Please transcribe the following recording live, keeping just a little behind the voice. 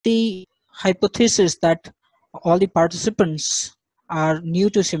the hypothesis that all the participants are new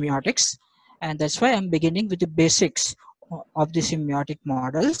to semiotics, and that's why I'm beginning with the basics of the semiotic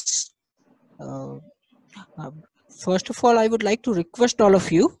models. Uh, uh, First of all, I would like to request all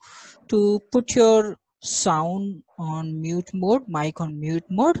of you to put your sound on mute mode, mic on mute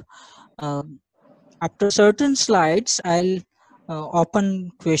mode. After certain slides, I'll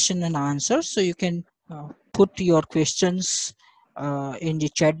open question and answer, so you can put your questions in the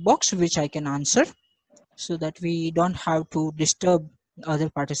chat box, which I can answer, so that we don't have to disturb other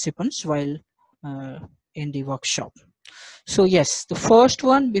participants while uh, in the workshop. So yes, the first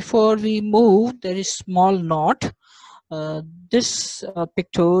one, before we move, there is small note. Uh, this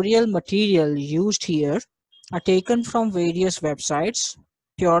pictorial material used here are taken from various websites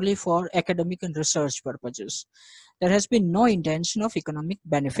purely for academic and research purposes. There has been no intention of economic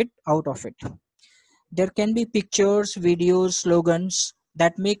benefit out of it. There can be pictures, videos, slogans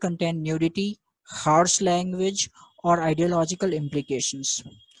that may contain nudity, harsh language, or ideological implications.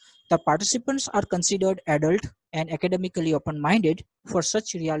 The participants are considered adult and academically open-minded for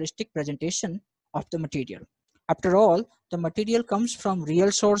such realistic presentation of the material. After all, the material comes from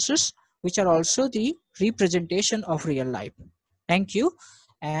real sources, which are also the representation of real life. Thank you,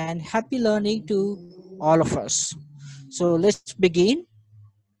 and happy learning to all of us. So let's begin.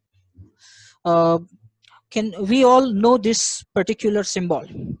 Uh, can we all know this particular symbol?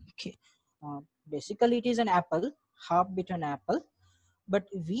 Okay. Basically, it is an apple, half-bitten apple, but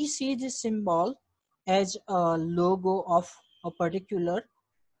we see this symbol as a logo of a particular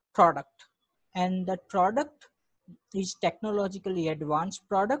product, and that product is technologically advanced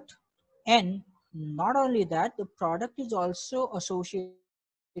product, and not only that, the product is also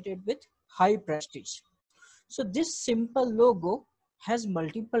associated with high prestige. So this simple logo has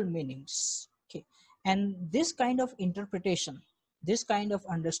multiple meanings. Okay. And this kind of interpretation, this kind of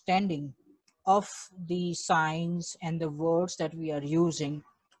understanding of the signs and the words that we are using,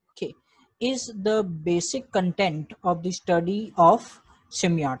 okay, is the basic content of the study of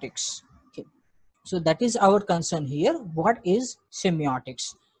semiotics. Okay. So that is our concern here. What is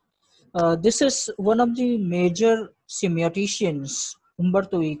semiotics? This is one of the major semioticians,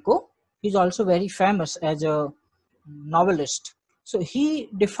 Umberto Eco. He's also very famous as a novelist. So he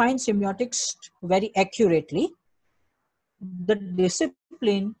defines semiotics very accurately: the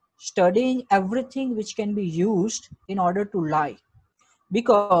discipline studying everything which can be used in order to lie.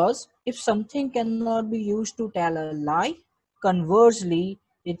 Because if something cannot be used to tell a lie, conversely,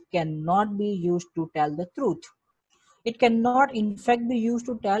 it cannot be used to tell the truth. It cannot in fact be used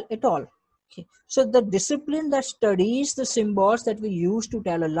to tell at all. Okay. So the discipline that studies the symbols that we use to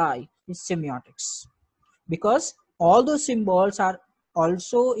tell a lie is semiotics, because all those symbols are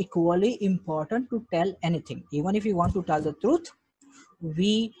also equally important to tell anything. Even if we want to tell the truth,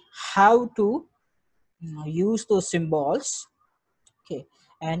 we have to use those symbols. Okay.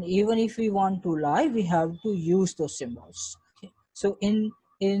 And even if we want to lie, we have to use those symbols. Okay. So in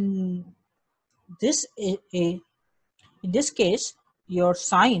this in this case, your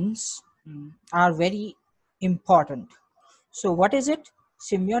signs are very important. So what is it?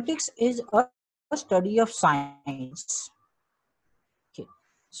 Semiotics is a study of signs. Okay.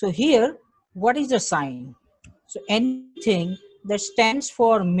 So here, what is a sign? So anything that stands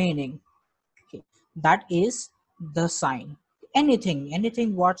for meaning, okay, that is the sign.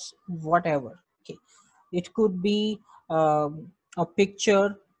 Anything, whatever. Okay. It could be a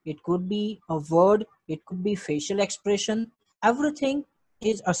picture, it could be a word, it could be facial expression. Everything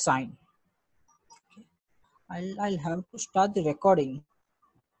is a sign. Okay. I'll have to start the recording.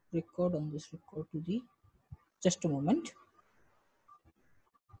 Record on this record to the, just a moment.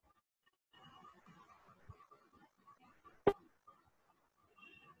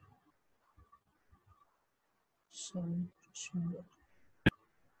 So,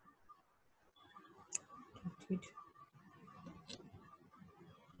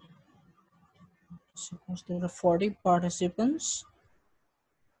 suppose there are 40 participants.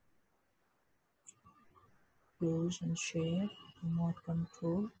 Close and share, remote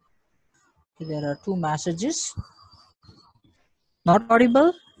control. Okay, there are 2 messages. Not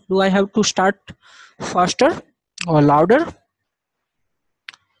audible? Do I have to start faster or louder?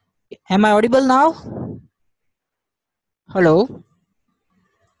 Am I audible now? Hello?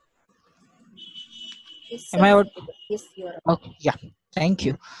 Yes, Am I audible? yes, you are. Okay, yeah, thank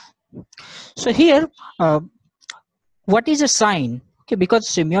you. So here, what is a sign? Okay, because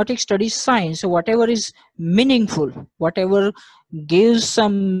semiotic studies signs, so whatever is meaningful, whatever gives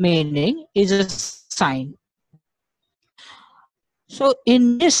some meaning is a sign. So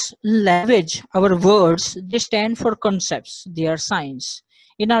in this language, our words, they stand for concepts, they are signs.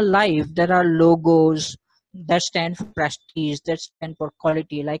 In our life there are logos that stand for prestige, that stand for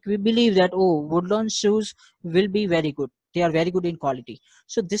quality. Like we believe that, oh, Woodland shoes will be very good, they are very good in quality.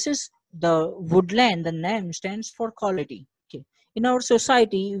 So this is the Woodland, the name stands for quality. Okay, in our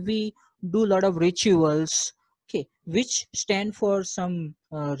society we do a lot of rituals, okay, which stand for some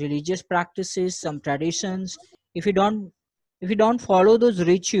religious practices, some traditions. if you don't if you don't follow those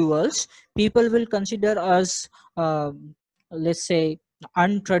rituals, people will consider us, let's say,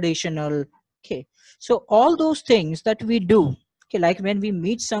 untraditional. Okay, so all those things that we do, okay, like when we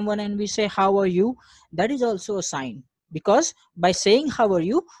meet someone and we say how are you, that is also a sign, because by saying how are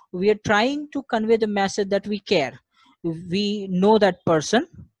you, we are trying to convey the message that we care, we know that person,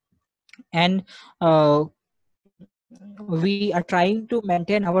 and uh, we are trying to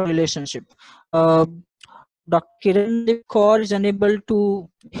maintain our relationship. uh, Dr. Kiran Dev Kaur is unable to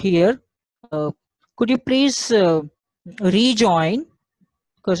hear. uh, could you please rejoin,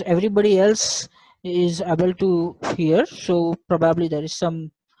 because everybody else is able to hear, so probably there is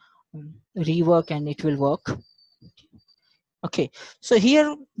some rework and it will work. Okay, so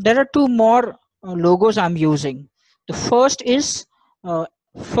here there are two more logos I'm using. The first is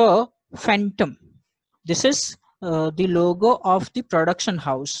for Phantom. This is the logo of the production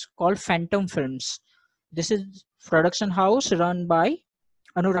house called Phantom Films. This is production house run by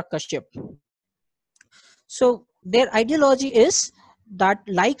Anurag Kashyap. So their ideology is that,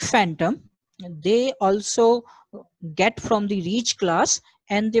 like Phantom, they also get from the rich class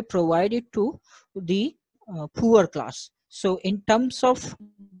and they provide it to the poor class. So in terms of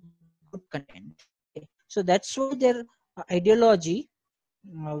good content. Okay. So that's why their ideology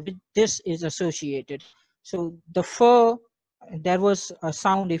with this is associated. So the fur, there was a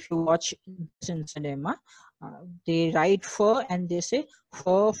sound if you watch this in cinema. They write fur and they say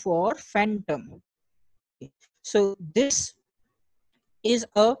fur for Phantom. Okay. So this is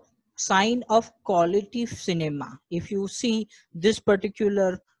a sign of quality cinema. If you see this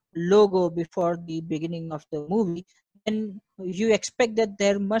particular logo before the beginning of the movie, then you expect that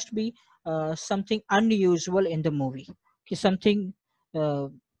there must be something unusual in the movie. Okay, uh,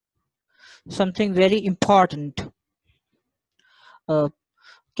 something very important. uh,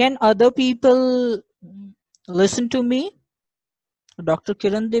 can other people listen to me? Dr.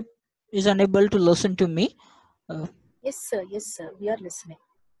 Kirandip is unable to listen to me. uh, Yes, sir. Yes, sir. We are listening.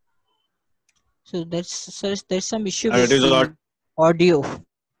 there's some issue It with is the audio. audible.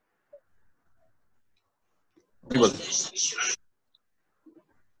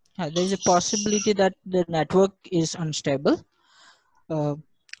 There is a possibility that the network is unstable. uh,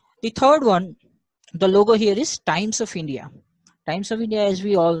 the third one, the logo here is Times of India. Times of India, as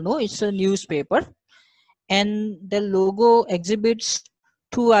we all know, it's a newspaper, and the logo exhibits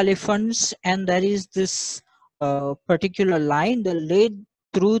two elephants, and there is this particular line, the let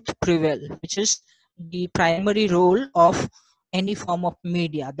truth prevail, which is the primary role of any form of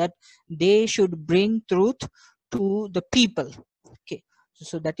media, that they should bring truth to the people. Okay,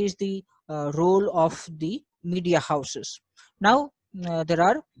 so that is the role of the media houses. Now there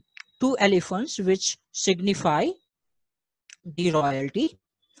are two elephants which signify the royalty.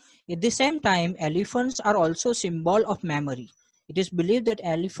 At the same time, elephants are also symbol of memory. It is believed that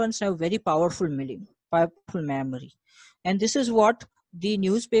elephants have very powerful memory. And this is what the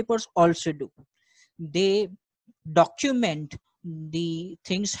newspapers also do. They document the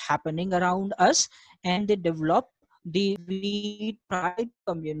things happening around us, and they develop we try to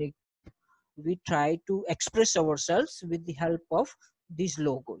communicate, we try to express ourselves with the help of these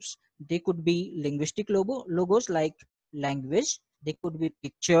logos. They could be linguistic logos like language, they could be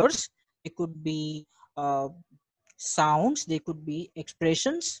pictures, they could be uh, sounds, they could be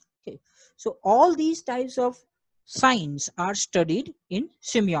expressions. Okay, so all these types of signs are studied in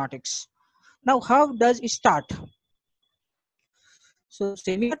semiotics. Now how does it start? So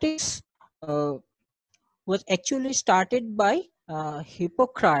semiotics uh, was actually started by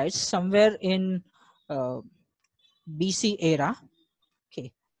Hippocrates somewhere in uh, BC era.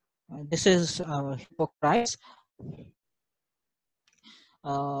 Okay, this is Hippocrates.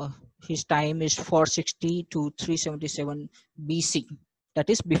 Uh, his time is 460 to 377 BC. That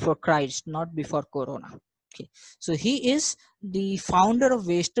is before Christ, not before Corona. Okay, so he is the founder of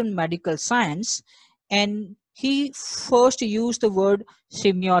Western medical science, and he first used the word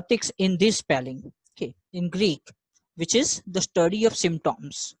semiotics in this spelling. Okay, in Greek, which is the study of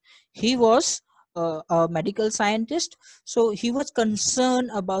symptoms. He was a medical scientist, so he was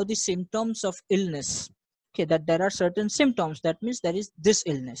concerned about the symptoms of illness. Okay, that there are certain symptoms, that means there is this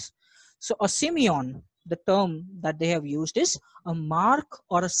illness. So a semion, the term that they have used is a mark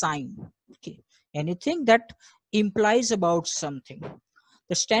or a sign. Okay, anything that implies about something.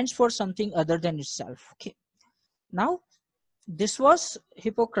 that stands for something other than itself. Okay. Now, this was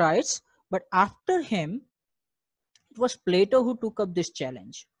Hippocrates, but after him, it was Plato who took up this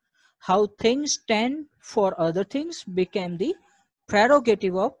challenge. How things stand for other things became the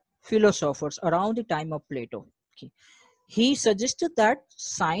prerogative of philosophers around the time of Plato. Okay. He suggested that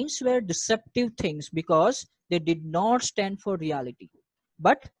signs were deceptive things because they did not stand for reality,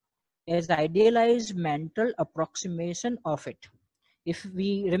 but as idealized mental approximation of it. If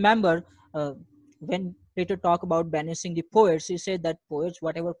we remember, when Plato talked about banishing the poets, he said that poets,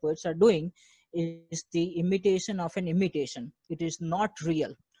 whatever poets are doing, is the imitation of an imitation. It is not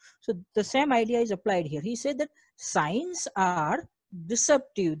real. So the same idea is applied here. He said that signs are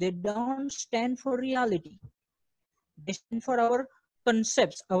deceptive. They don't stand for reality. They stand for our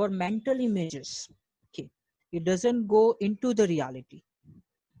concepts, our mental images. Okay. It doesn't go into the reality.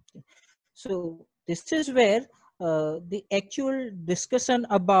 Okay. So this is where the actual discussion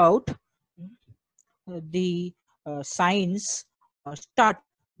about the science started.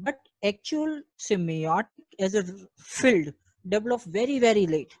 But actual semiotic as a field developed very, very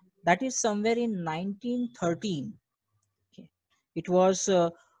late. That is somewhere in 1913. Okay. It was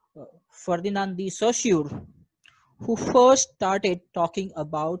Ferdinand de Saussure who first started talking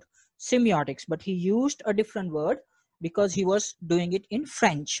about semiotics, but he used a different word because he was doing it in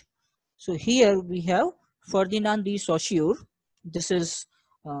French. So here we have Ferdinand de Saussure. This is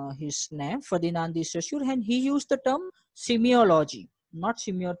his name, Ferdinand de Saussure, and he used the term semiology, not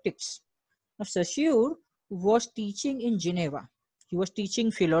semiotics. Now, Saussure was teaching in Geneva. He was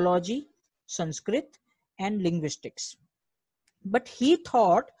teaching philology, Sanskrit, and linguistics. But he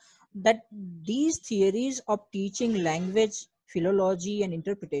thought that these theories of teaching language, philology, and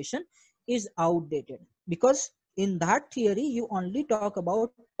interpretation is outdated because in that theory you only talk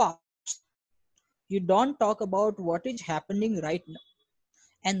about past. You don't talk about what is happening right now.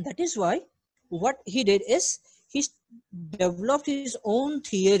 And that is why what he did is he developed his own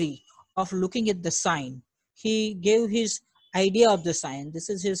theory of looking at the sign. He gave his idea of the sign. This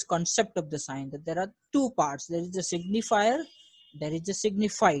is his concept of the sign, that there are two parts. There is the signifier, there is the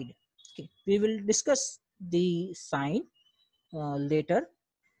signified. Okay. We will discuss the sign later.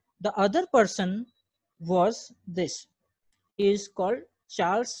 The other person was this. He is called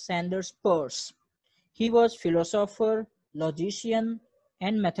Charles Sanders Peirce. He was philosopher, logician,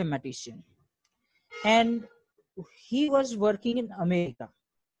 and mathematician. And he was working in America.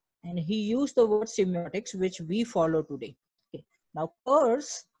 And he used the word semiotics, which we follow today. Okay. Now,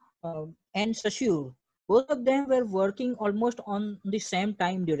 Peirce and Saussure, both of them were working almost on the same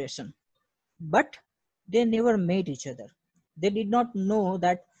time duration, but they never met each other. They did not know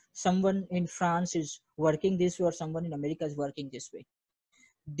that someone in France is working this way or someone in America is working this way.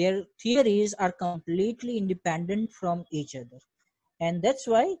 Their theories are completely independent from each other, and that's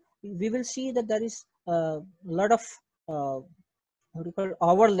why we will see that there is a lot of what do you call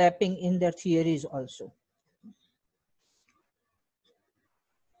overlapping in their theories also.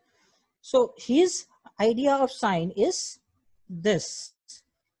 So his idea of sign is this.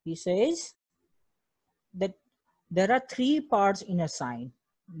 He says that there are three parts in a sign.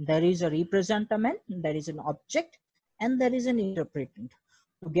 There is a representament, there is an object, and there is an interpretant.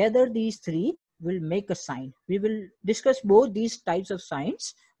 Together, these three will make a sign. We will discuss both these types of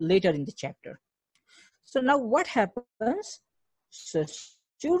signs later in the chapter. So now what happens?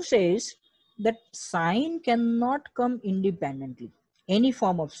 Saussure says that sign cannot come independently. Any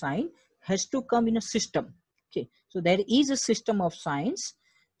form of sign has to come in a system. Okay, so there is a system of signs.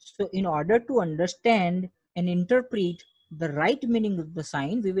 So in order to understand and interpret the right meaning of the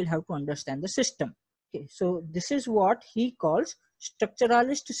sign, we will have to understand the system. Okay, so this is what he calls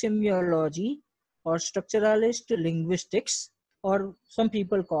structuralist semiology or structuralist linguistics, or some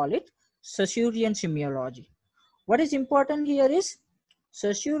people call it Saussurean semiology. What is important here is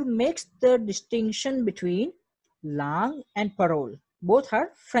Saussure makes the distinction between langue and parole. Both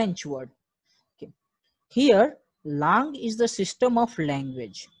are French word. Okay. Here, langue is the system of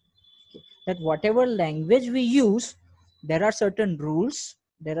language. Okay. That whatever language we use, there are certain rules.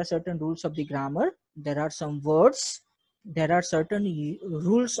 There are certain rules of the grammar. There are some words. There are certain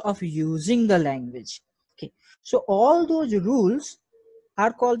rules of using the language. Okay. So all those rules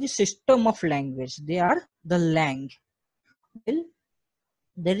are called the system of language. They are the lang. Well,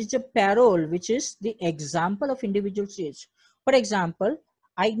 there is a parole, which is the example of individual states. For example,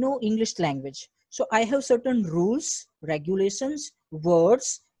 I know English language. So I have certain rules, regulations,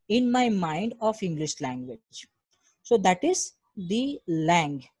 words in my mind of English language. So that is the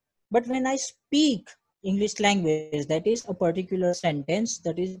lang. But when I speak English language, that is a particular sentence,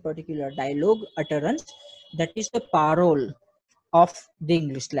 that is a particular dialogue utterance, that is the parole. of the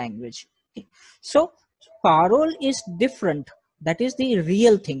English language. Okay. So parole is different. That is the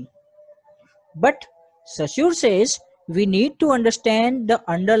real thing. But Sasur says we need to understand the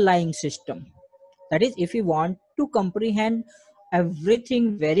underlying system. That is, if we want to comprehend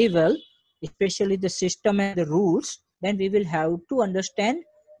everything very well, especially the system and the rules, then we will have to understand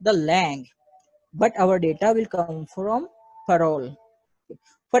the lang. But our data will come from parole.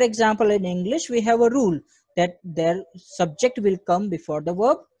 For example, in English, we have a rule that their subject will come before the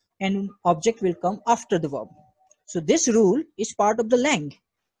verb and object will come after the verb. So this rule is part of the lang.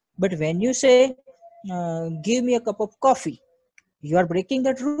 But when you say, give me a cup of coffee, you are breaking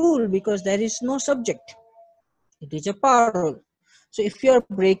that rule because there is no subject. It is a parole. So if you are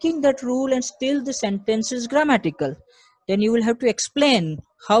breaking that rule and still the sentence is grammatical, then you will have to explain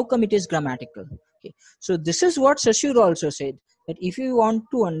how come it is grammatical. Okay. So this is what Sashur also said, that if you want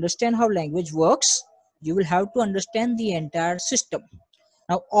to understand how language works, you will have to understand the entire system.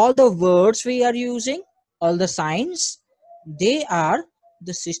 Now all the words we are using, all the signs, they are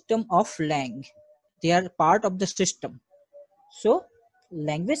the system of lang. They are part of the system. So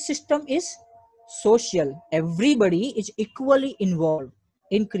language system is social. Everybody is equally involved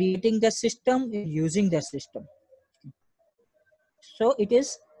in creating the system, in using the system. So it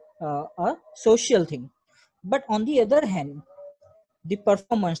is a social thing. But on the other hand, the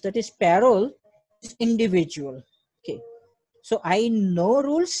performance, that is parole, is individual. Okay. So I know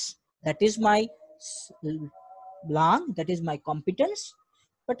rules, that is my lang, that is my competence.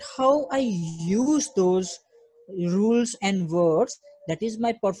 But how I use those rules and words, that is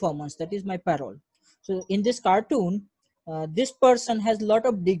my performance, that is my parole. So in this cartoon, this person has a lot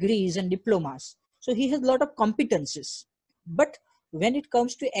of degrees and diplomas, so he has a lot of competences. But when it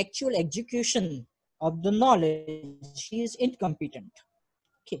comes to actual execution of the knowledge, he is incompetent.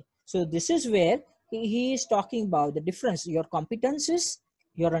 Okay, so this is where he is talking about the difference. Your competences,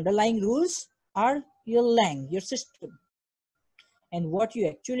 your underlying rules are your lang, your system, and what you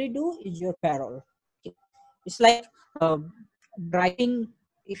actually do is your parole. Okay. It's like uh, driving.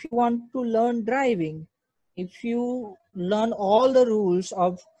 If you want to learn driving, if you learn all the rules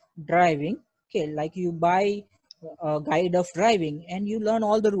of driving, okay, like you buy a guide of driving and you learn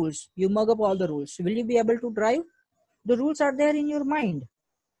all the rules, you mug up all the rules, will you be able to drive? The rules are there in your mind,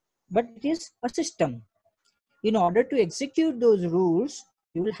 but it is a system. In order to execute those rules,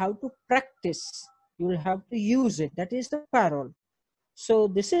 you will have to practice, you will have to use it. That is the parole. So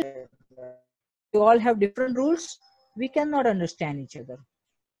this is there. If we all have different rules, we cannot understand each other.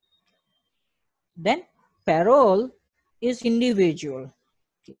 Then parole is individual.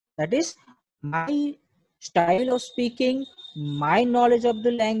 That is, my style of speaking, my knowledge of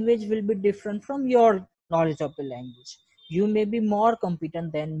the language will be different from your knowledge of the language. You may be more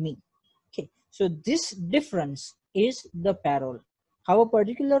competent than me. Okay, so this difference is the parole. How a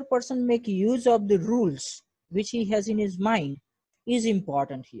particular person make use of the rules which he has in his mind is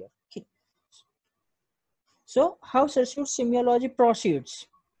important here. Okay. So how Sasur semiology proceeds?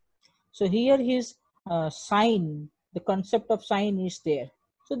 So here his sign, the concept of sign is there.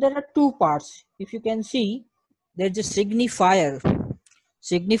 So there are two parts. If you can see, there's a signifier.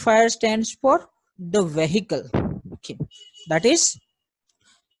 Signifier stands for the vehicle. Okay, that is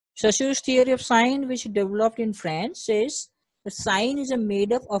Saussure's theory of sign, which developed in France, says the sign is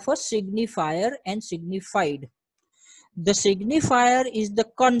made up of a signifier and signified. The signifier is the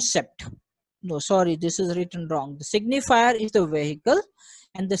concept. No, sorry, this is written wrong. The signifier is the vehicle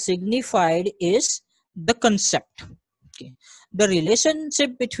and the signified is the concept. Okay. The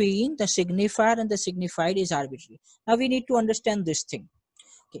relationship between the signifier and the signified is arbitrary. Now we need to understand this thing.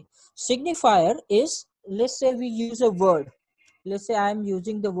 Okay. Signifier is, let's say we use a word. Let's say I am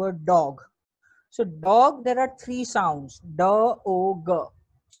using the word dog. So dog, there are three sounds, da, o, g.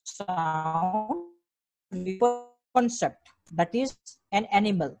 Sound refer to a concept, that is an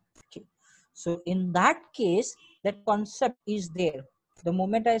animal. Okay. So in that case, that concept is there. The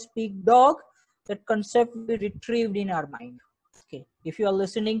moment I speak dog, that concept will be retrieved in our mind. Okay. If you are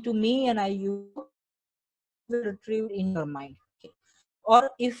listening to me and I use dog, that concept will retrieved in your mind. Okay. Or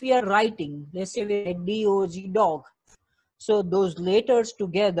if we are writing, let's say we write dog, dog. So those letters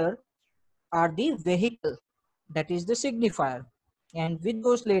together are the vehicle, that is the signifier, and with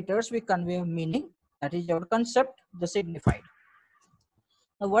those letters we convey a meaning, that is our concept, the signified.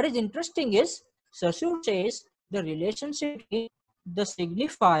 Now what is interesting is Saussure says the relationship between the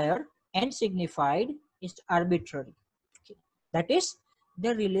signifier and signified is arbitrary. Okay. That is,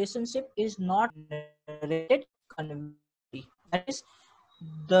 the relationship is not narrated conventionally. That is,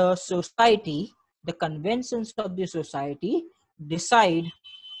 the society, the conventions of the society decide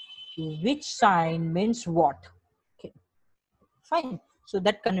which sign means what. Okay. Fine. So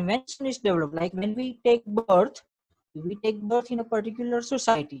that convention is developed. Like when we take birth in a particular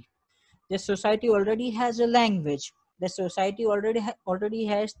society. The society already has a language. The society already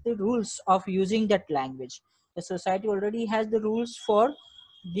has the rules of using that language. The society already has the rules for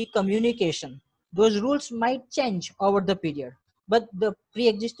the communication. Those rules might change over the period, but the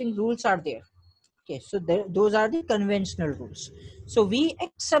pre-existing rules are there. Okay, so those are the conventional rules. So we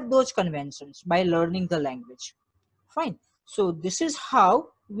accept those conventions by learning the language. Fine. So this is how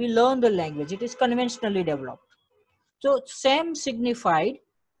we learn the language. It is conventionally developed. So same signified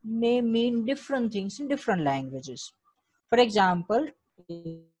may mean different things in different languages. For example,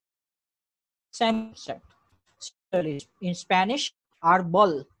 same concept. Similarly, in Spanish,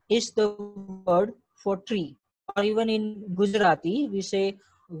 arbol is the word for tree. Or even in Gujarati, we say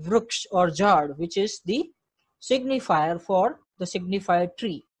vruksh or jad, which is the signifier for the signified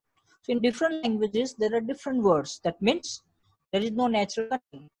tree. So in different languages, there are different words. That means there is no natural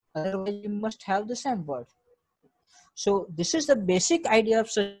connection. Otherwise, we must have the same word. So this is the basic idea of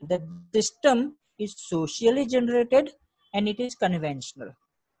system, that the system is socially generated and it is conventional.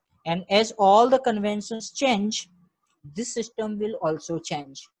 And as all the conventions change, this system will also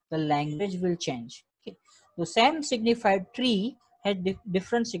change. The language will change. Okay. The same signified tree has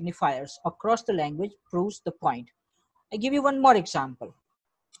different signifiers across the language proves the point. I give you one more example.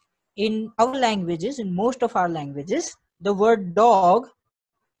 In our languages, in most of our languages, the word dog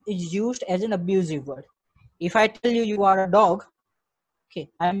is used as an abusive word. If I tell you you are a dog, okay,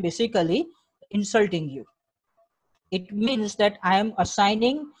 I am basically insulting you. It means that I am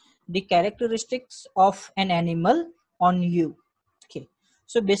assigning the characteristics of an animal on you. Okay,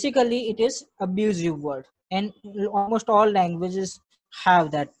 so basically it is abusive word, and almost all languages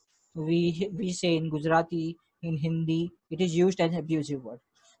have that. We say in Gujarati, in Hindi, it is used as an abusive word.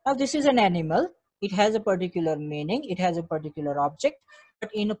 Now this is an animal. It has a particular meaning. It has a particular object,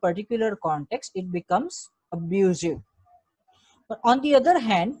 but in a particular context, it becomes abusive. But on the other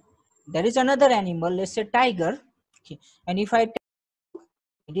hand, there is another animal, let's say tiger. Okay. And if I tell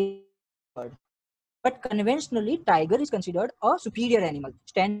it is a friendly bird, but conventionally, tiger is considered a superior animal.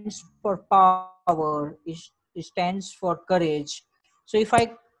 Stands for power. It stands for courage. So if I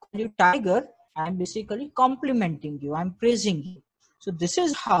call you tiger, I am basically complimenting you. I am praising you. So this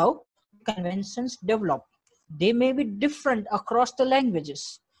is how the conventions develop. They may be different across the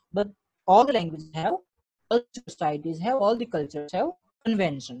languages, but all the languages have, all the societies have, all the cultures have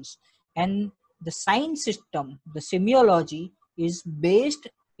conventions. And the science system, the semiology, is based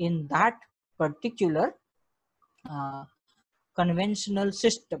in that particular uh, conventional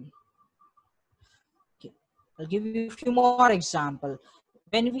system. Okay. I'll give you a few more examples.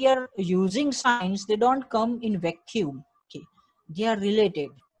 When we are using science, they don't come in vacuum. Okay. They are related.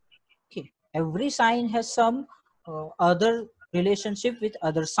 Okay. Every sign has some other relationship with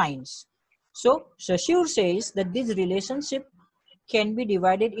other signs. So Saussure says that this relationship can be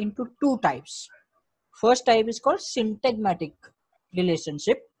divided into two types. First type is called syntagmatic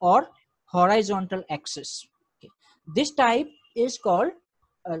relationship or horizontal axis. Okay. This type is called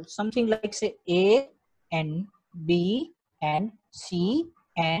something like say A and B and C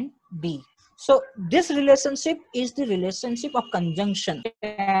and D. So this relationship is the relationship of conjunction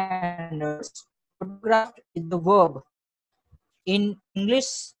standards photographed with the verb. In English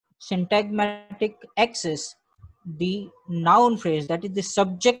syntagmatic axis, the noun phrase, that is the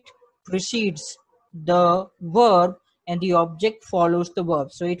subject, precedes the verb and the object follows the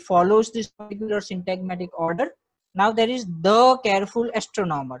verb. So it follows this particular syntagmatic order. Now there is the careful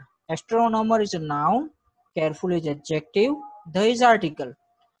astronomer. Astronomer is a noun, careful is adjective, the is article.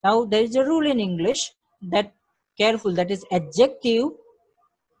 Now there is a rule in English that careful, that is adjective,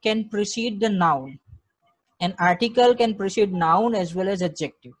 can precede the noun. An article can precede noun as well as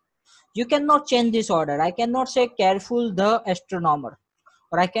adjective. You cannot change this order. I cannot say careful the astronomer,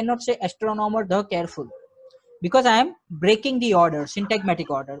 or I cannot say astronomer the careful, because I am breaking the order, syntagmatic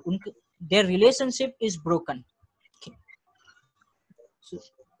order. Their relationship is broken. Okay. So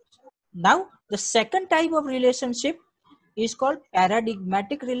now the second type of relationship is called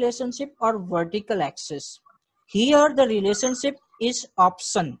paradigmatic relationship or vertical axis. Here the relationship is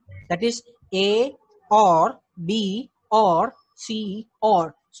option, that is A or B or C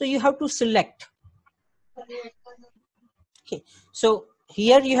or. So you have to select. Okay. So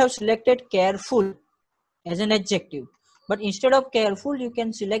here you have selected careful as an adjective, but instead of careful you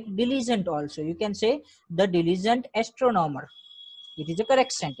can select diligent also. You can say the diligent astronomer. It is a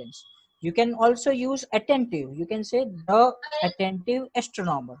correct sentence. You can also use attentive. You can say the attentive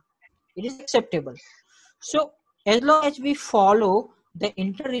astronomer. It is acceptable. So as long as we follow the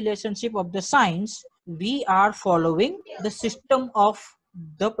interrelationship of the signs, we are following the system of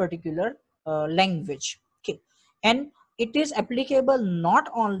the particular language. Okay, and it is applicable not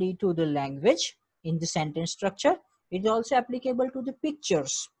only to the language in the sentence structure, it is also applicable to the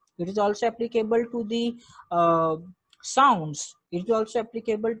pictures, it is also applicable to the uh, sounds, it is also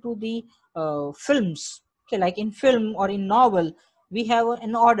applicable to the films. Okay, like in film or in novel, we have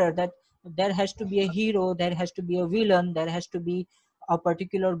an order that there has to be a hero, there has to be a villain, there has to be a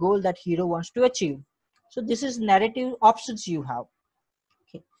particular goal that hero wants to achieve. So this is narrative options you have.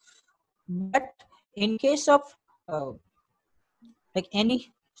 Okay, but in case of uh, like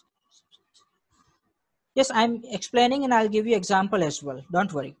any, yes, I'm explaining and I'll give you example as well,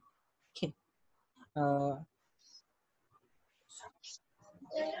 don't worry. Okay, uh,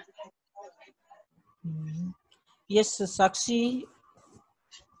 mm, yes, Sakshi,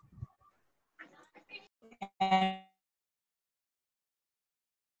 and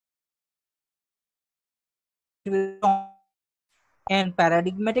and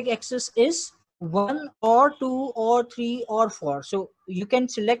paradigmatic access is one or two or three or four, so you can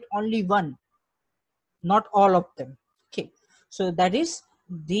select only one, not all of them. Okay, so that is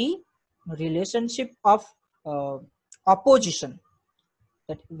the relationship of uh, opposition,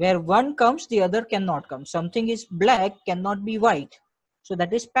 that where one comes the other cannot come, something is black cannot be white, so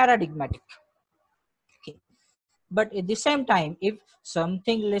that is paradigmatic. Okay, but at the same time, if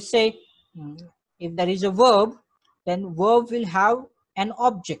something, let's say, mm, if there is a verb, then verb will have an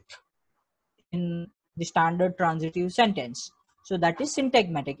object in the standard transitive sentence, so that is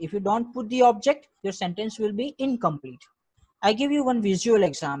syntagmatic. If you don't put the object, your sentence will be incomplete. I give you one visual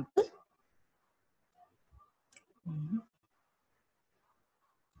example. Mhm.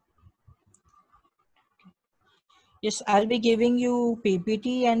 Yes, I'll be giving you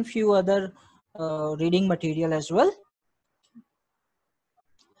PPT and few other reading material as well.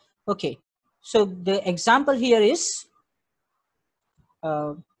 Okay, so the example here is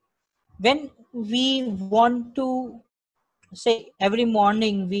uh, when we want to say every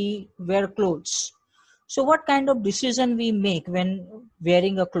morning we wear clothes. So what kind of decision we make when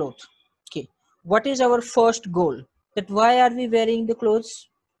wearing a cloth? Okay, what is our first goal? That why are we wearing the clothes?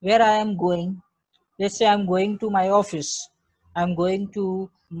 Where I am going? Let's say I'm going to my office, I'm going to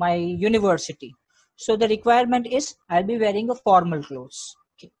my university. So the requirement is I'll be wearing a formal clothes.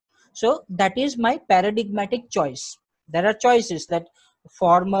 Okay. So that is my paradigmatic choice. There are choices that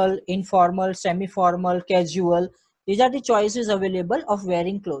formal, informal, semi-formal, casual. These are the choices available of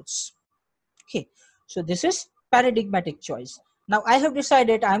wearing clothes. Okay, so this is paradigmatic choice. Now I have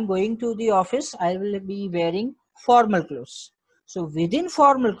decided I'm going to the office, I will be wearing formal clothes. So within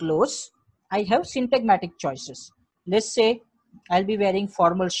formal clothes, I have syntagmatic choices. Let's say I'll be wearing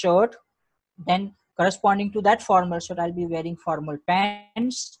formal shirt, then corresponding to that formal shirt, I'll be wearing formal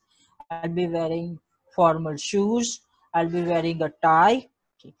pants, I'll be wearing formal shoes, I'll be wearing a tie.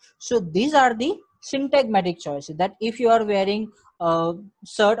 Okay. So these are the syntagmatic choices, that if you are wearing a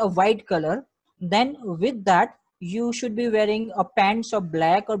shirt of white color, then with that you should be wearing a pants of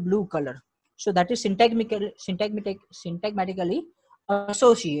black or blue color. So that is syntagmatically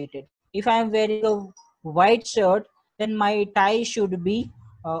associated. If I am wearing a white shirt, then my tie should be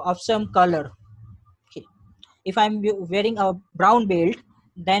of some color. Okay. If I'm wearing a brown belt,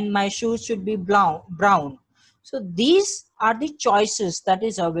 then my shoes should be brown. So these are the choices that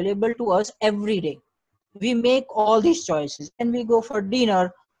is available to us every day. We make all these choices when we go for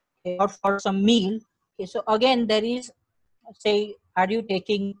dinner, okay, or for some meal. Okay, so again there is, say, are you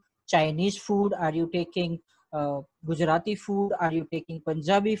taking Chinese food, are you taking Gujarati food, are you taking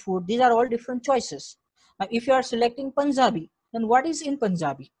Punjabi food? These are all different choices. Now if you are selecting Punjabi, then what is in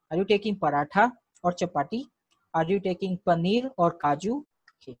Punjabi? Are you taking paratha or chapati? Are you taking paneer or kaju?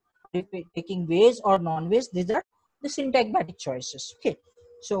 Okay, are you taking veg or non-veg? These are the syntagmatic choices. Okay,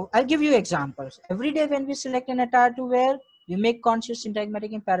 so I'll give you examples. Every day when we select an attire to wear, we make conscious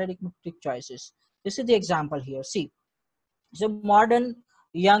syntagmatic and paradigmatic choices. This is the example here. See, is a modern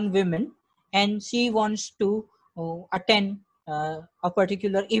young woman and she wants to attend a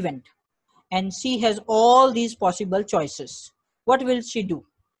particular event, and she has all these possible choices. What will she do?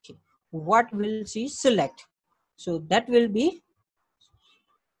 Okay. What will she select? So that will be,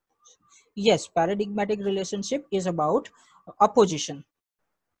 yes, paradigmatic relationship is about opposition.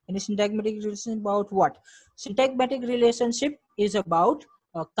 And syntagmatic relationship about what? Syntagmatic relationship is about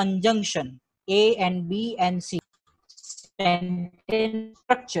conjunction, A and B and C. Sentence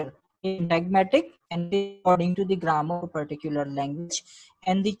structure is syntagmatic and it is according to the grammar of a particular language,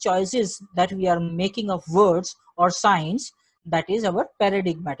 and the choices that we are making of words or signs, that is our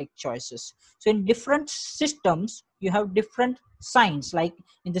paradigmatic choices. So in different systems you have different signs, like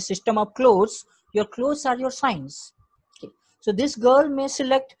in the system of clothes Your clothes are your signs. Okay. So this girl may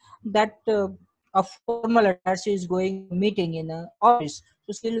select that a formal attire. She is going to a meeting in an office,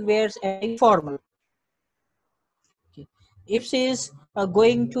 so she'll wears everything formal. Okay. If she is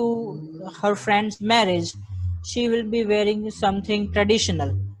going to her friend's marriage, she will be wearing something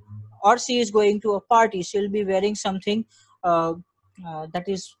traditional. Or she is going to a party, she'll be wearing something uh, that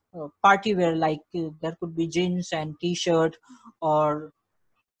is party wear, like there could be jeans and t-shirt or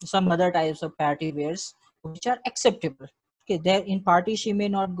some other types of party wears which are acceptable. Okay, there in party she may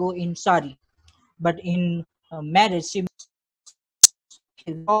not go in sari, but in marriage she may go in sari.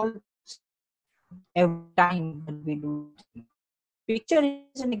 Okay, we all see every time when we do anything. Picture here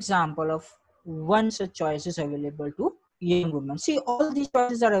is an example of one such choice is available to young women. See, all these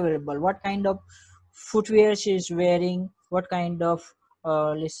choices are available. What kind of footwear she is wearing, what kind of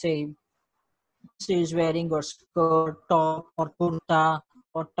let's say dress she is wearing, or skirt, top, or kurta,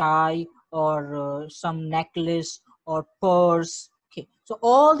 or tie, or some necklace, or purse. Okay, so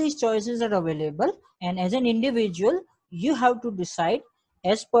all these choices are available, and as an individual, you have to decide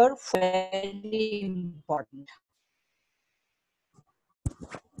as per very important.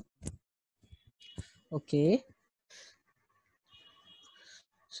 Okay,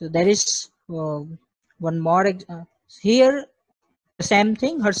 so there is one more here. The same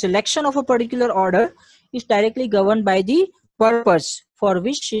thing. Her selection of a particular order is directly governed by the purpose for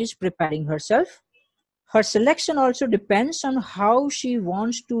which she is preparing herself. Her selection also depends on how she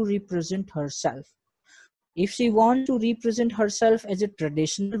wants to represent herself. If she wants to represent herself as a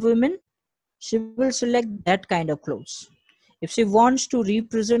traditional woman, she will select that kind of clothes. If she wants to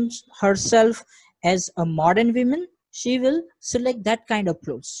represent herself as a modern woman, she will select that kind of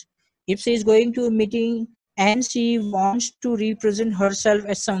clothes. If she is going to a meeting and she wants to represent herself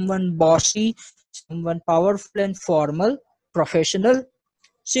as someone bossy, someone powerful and formal, professional,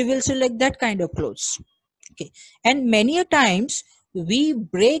 she will select that kind of clothes. Okay, and many a times we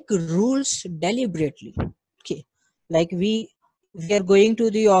break rules deliberately. Okay, like we are going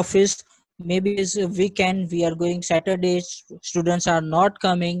to the office, maybe it's a weekend, we are going Saturdays, students are not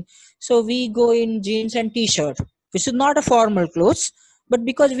coming, so we go in jeans and t-shirt, which is not a formal clothes, but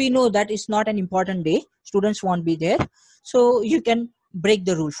because we know that it's not an important day, students won't be there, so you can break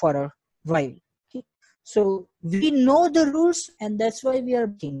the rule for a while. Okay, so we know the rules and that's why we are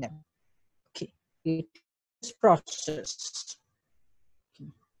breaking them. Okay, it is a process. Okay.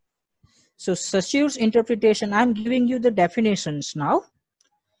 So Sassur's interpretation, I'm giving you the definitions now.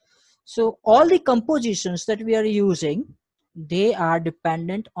 So all the compositions that we are using, they are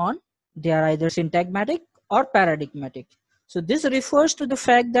dependent on, they are either syntagmatic or paradigmatic. So this refers to the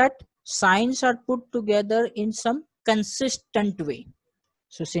fact that signs are put together in some consistent way.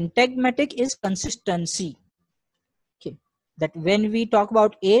 So syntagmatic is consistency. Okay. That when we talk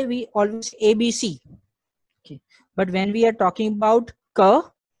about A, we always ABC. Okay. But when we are talking about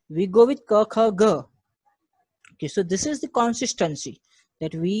ka, we go with ka, kha, ga. Okay. So this is the consistency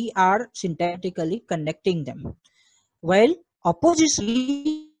that we are syntactically connecting them. While oppositionally,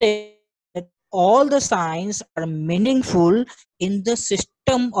 we say that all the signs are meaningful in the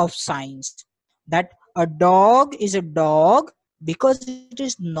system of signs. That a dog is a dog because it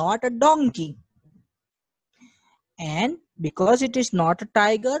is not a donkey, and because it is not a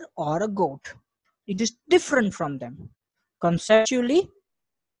tiger or a goat. It is different from them conceptually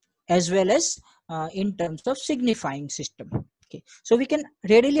as well as in terms of signifying system. Okay, so we can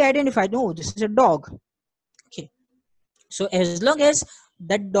readily identify, no, this is a dog. Okay, so as long as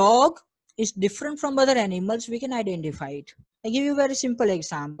that dog is different from other animals, we can identify it. I give you a very simple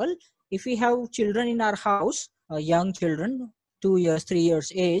example. If we have children in our house, young children, 2 years 3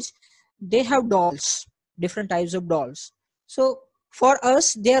 years age, they have dolls, different types of dolls. So for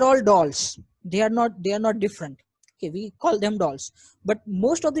us they are all dolls, they are not different. Okay, we call them dolls, but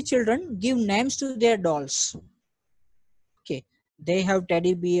most of the children give names to their dolls. Okay, they have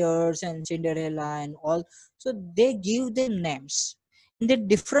teddy bears and Cinderella and all, so they give them names and they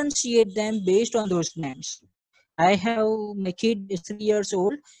differentiate them based on those names. I have, my kid is 3 years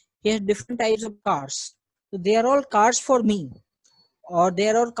old, he has different types of cars, so they are all cars for me, or they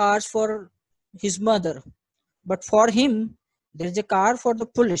are all cars for his mother, but for him there is a car for the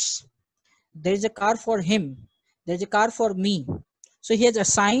police, there is a car for him, there is a car for me. So he has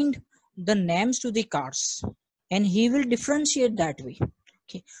assigned the names to the cars and he will differentiate that way.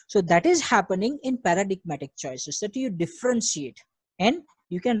 Okay, so that is happening in paradigmatic choices, that you differentiate and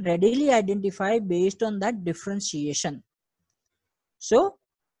you can readily identify based on that differentiation. So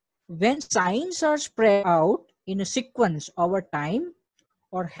when signs are spread out in a sequence over time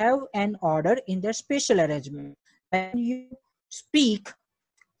or have an order in their spatial arrangement, like when you speak,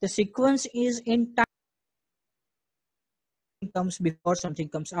 The sequence is in time, comes before, something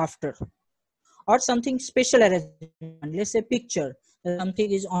comes after, or something special arrangement. Let's say picture,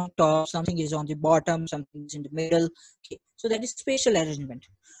 something is on top, something is on the bottom, something is in the middle. Okay, so that is spatial arrangement.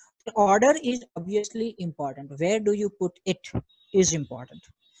 The order is obviously important. Where do you put it is important.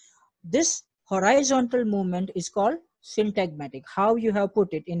 This horizontal movement is called syntagmatic. How you have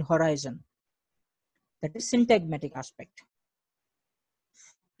put it in horizon, that is syntagmatic aspect.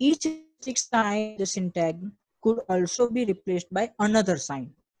 Each linguistic sign in the syntagm could also be replaced by another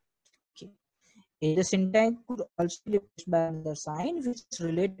sign. Okay. In the syntagm could also be replaced by another sign which is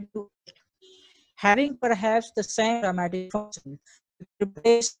related to it, having perhaps the same grammatic function. You can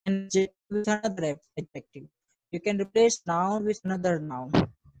replace an adjective with another adjective. You can replace noun with another noun.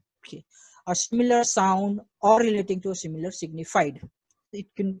 Okay. A similar sound or relating to a similar signified. It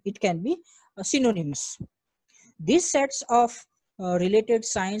can be synonymous. These sets of related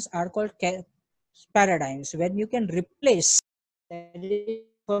signs are called paradigms, when you can replace, that is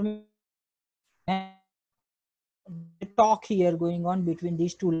information and the talk here going on between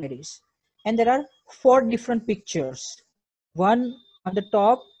these two ladies. And there are four different pictures. One on the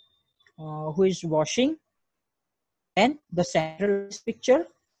top, who is washing, then the centralized picture,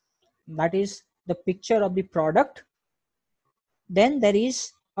 that is the picture of the product. Then there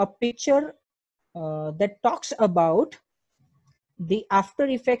is a picture that talks about the after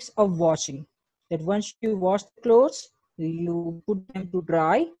effects of washing, that once you wash the clothes, you put them to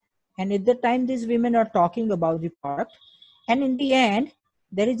dry, and at the time these women are talking about the product, and in the end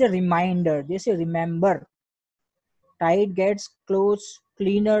there is a reminder. They say, remember, Tide gets clothes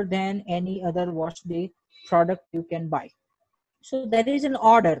cleaner than any other wash day product you can buy. So there is an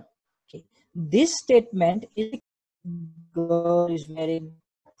order. Okay. This statement is, girl is wearing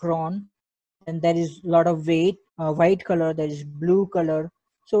apron, then there is a lot of white color, there is blue color.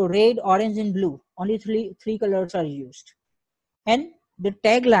 So red, orange and blue, only three colors are used. And the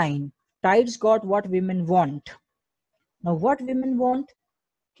tagline, Tides got what women want. Now what women want?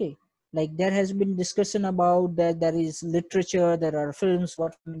 Okay, like there has been discussion about that, there is literature, there are films,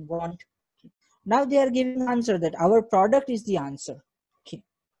 what women want. Now they are giving answer that our product is the answer. Okay,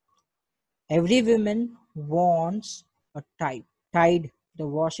 every woman wants a Tide, the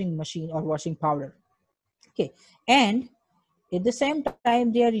washing machine or washing powder. Okay, and at the same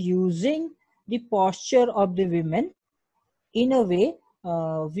time they are using the posture of the women in a way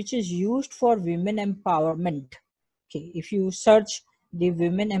which is used for women empowerment. Okay, if you search the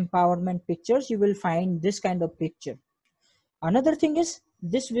women empowerment pictures, you will find this kind of picture. Another thing is,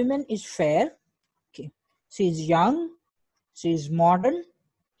 this woman is fair. Okay, she is young, she is modern.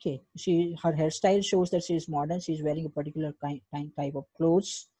 Okay, her hairstyle shows that she is modern. She is wearing a particular type of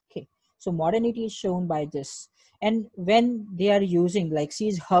clothes. Okay, so modernity is shown by this. And when they are using, like she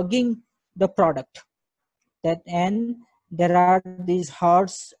is hugging the product, that, and there are these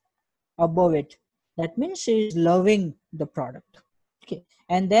hearts above it, that means she is loving the product. Okay,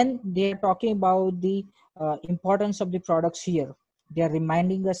 and then they are talking about the importance of the products here. They are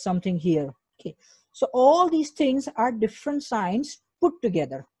reminding us something here. Okay, so all these things are different signs put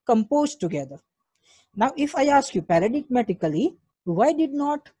together, composed together. Now if I ask you paradigmatically, why did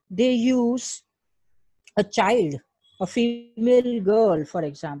not they use a child, a female girl, for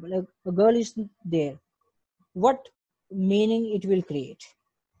example, a girl is there, what meaning it will create?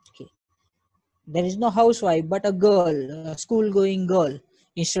 Okay, there is no housewife but a girl, a school going girl,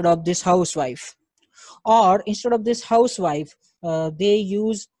 instead of this housewife. Or instead of this housewife, they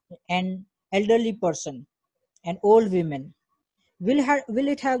use an elderly person, an old woman. Will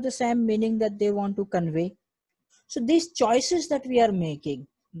it have the same meaning that they want to convey? So these choices that we are making,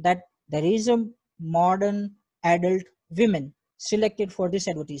 that there is a modern adult women selected for this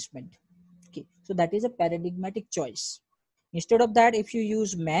advertisement. Okay, so that is a paradigmatic choice. Instead of that, if you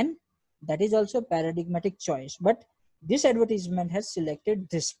use men, that is also a paradigmatic choice. But this advertisement has selected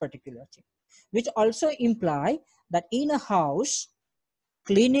this particular thing, which also imply that in a house,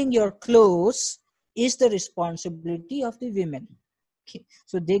 cleaning your clothes is the responsibility of the women. Okay,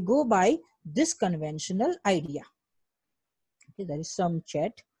 so they go by this conventional idea. Okay, there is some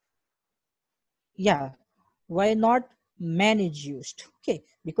chat. Yeah, why not man is used? Okay,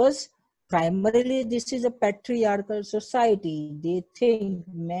 because primarily this is a patriarchal society. They think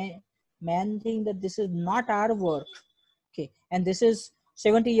man think that this is not our work. Okay, and this is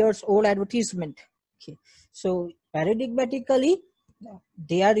 70 years old advertisement. Okay, so paradigmatically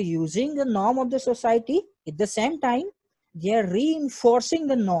they are using the norm of the society. At the same time, they are reinforcing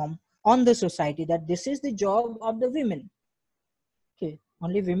the norm on the society that this is the job of the women. Okay,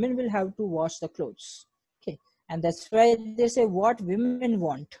 only women will have to wash the clothes. Okay, And that's why they say what women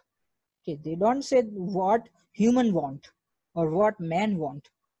want. Okay, they don't say what human want or what man want.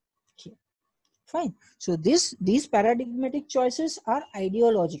 Okay, fine. So these paradigmatic choices are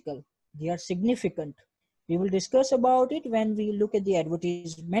ideological. They are significant. We will discuss about it when we look at the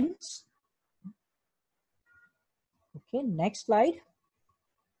advertisements. Okay, next slide.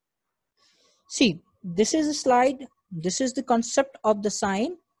 See, this is a slide. This is the concept of the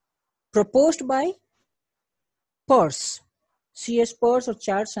sign proposed by Peirce, C.S. Peirce or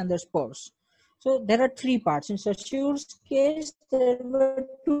Charles Sanders Peirce. So there are three parts. In Saussure's case, there were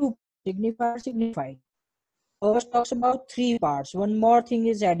two parts, signifier and signified. Peirce talks about three parts. One more thing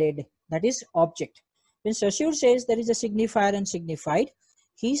is added, that is object. When Saussure says there is a signifier and signified,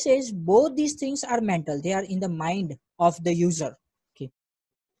 he says both these things are mental. They are in the mind of the user. Okay.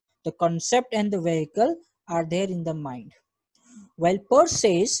 The concept and the vehicle are there in the mind. While Peirce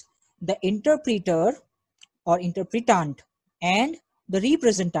says the interpreter or interpretant and the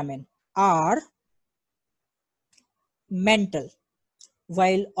representamen are mental,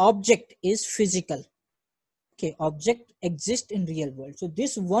 while object is physical. Okay, object exists in real world. So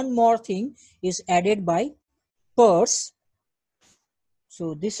this one more thing is added by Peirce.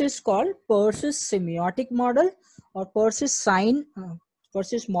 So this is called Peirce's semiotic model or Peirce's sign,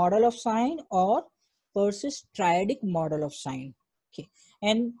 Peirce's model of sign or Peirce's triadic model of sign. Okay,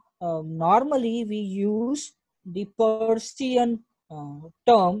 and normally we use the Peircean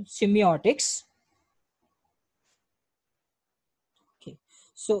term semiotics. Okay,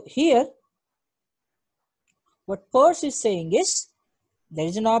 so here what Peirce is saying is there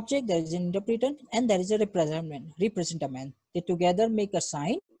is an object, there is an interpretant, and there is a representamen. They together make a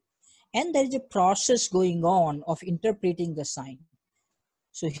sign, and there is a process going on of interpreting the sign.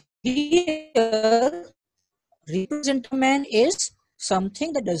 So here, representamen is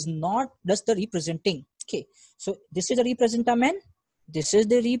something that does the representing. Okay, so this is the representamen. This is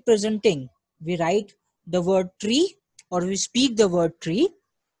the representing. We write the word tree or we speak the word tree.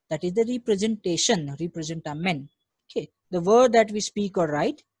 That is the representation, representamen. Okay, the word that we speak or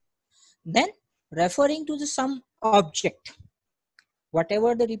write. Then referring to the some object,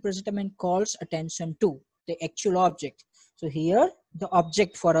 whatever the representamen calls attention to, the actual object. So here the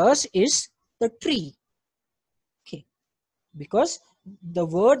object for us is the tree. Okay, because the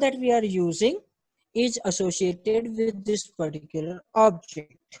word that we are using is associated with this particular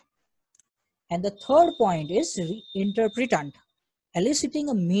object. And the third point is interpretant, eliciting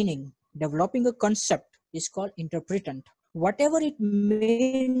a meaning, developing a concept is called interpretant. Whatever it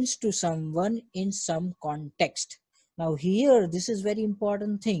means to someone in some context. Now here, this is very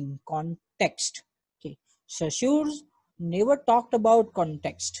important thing, context. Okay, Saussure never talked about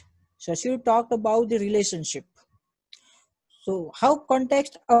context. Saussure talked about the relationship. So how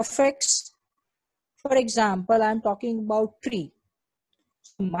context affects, for example, I'm talking about tree.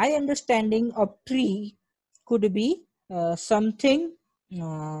 So my understanding of tree could be something,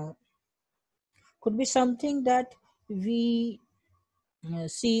 uh, could be something that we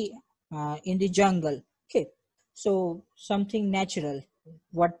see in the jungle. Okay, so something natural,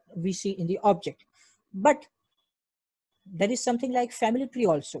 what we see in the object. But there is something like family tree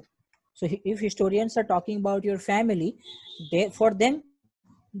also. So if historians are talking about your family, they, for them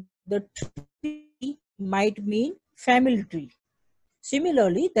the tree might mean family tree.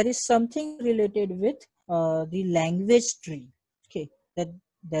 Similarly, there is something related with the language tree. Okay, that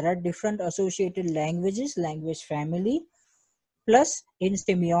there are different associated languages, language family. Plus, in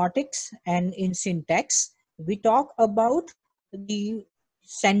semiotics and in syntax, we talk about the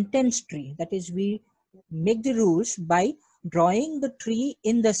sentence tree. That is, we make the rules by drawing the tree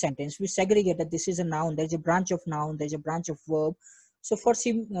in the sentence. We segregate that this is a noun, there's a branch of noun, there's a branch of verb. So for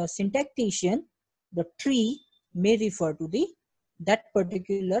syntactician, the tree may refer to the that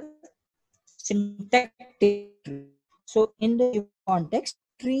particular syntactic tree. So in the given context,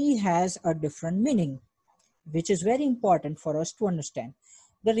 tree has a different meaning, which is very important for us to understand.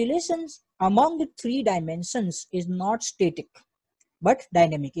 The relations among the three dimensions is not static, but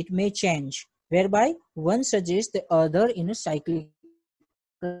dynamic. It may change, whereby one suggests the other in a cyclical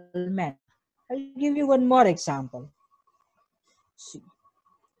manner. I'll give you one more example. See,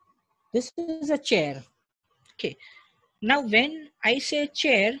 this is a chair. Okay. Now, when I say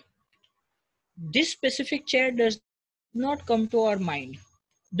chair, this specific chair does not come to our mind.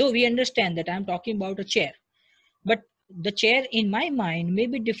 Though we understand that I'm talking about a chair, but the chair in my mind may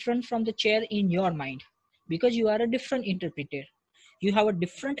be different from the chair in your mind because you are a different interpreter. You have a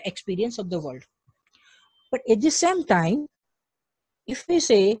different experience of the world. But at the same time, if we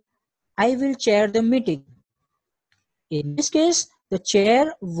say, I will chair the meeting, in this case, the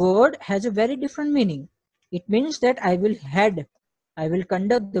chair word has a very different meaning. It means that I will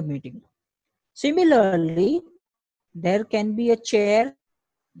conduct the meeting. Similarly, there can be a chair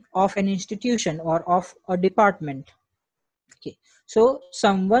of an institution or of a department. Okay, so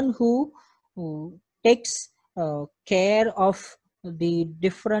someone who takes care of the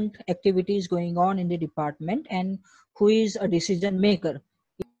different activities going on in the department and who is a decision maker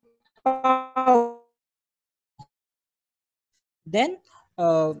is powerful. Then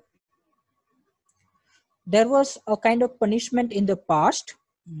there was a kind of punishment in the past.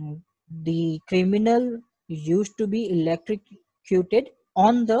 Mm, the criminal used to be electrocuted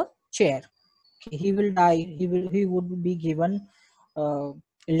on the chair. Okay, he will die. He would be given uh,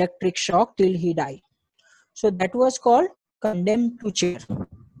 electric shock till he died. So that was called condemned to chair.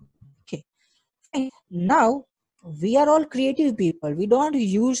 Okay, fine. Now we are all creative people. We don't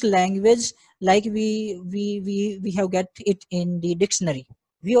use language like we have got it in the dictionary.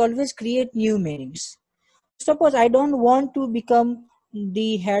 We always create new meanings. So suppose I don't want to become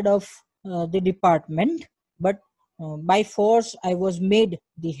the head of the department, but by force I was made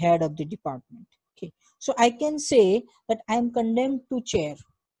the head of the department. Okay, so I can say that I am condemned to chair.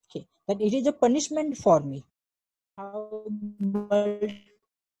 Okay, that it is a punishment for me. How multiple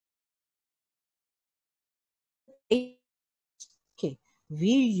types. Okay, we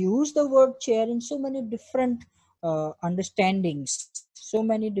use the word chair in so many different understandings, so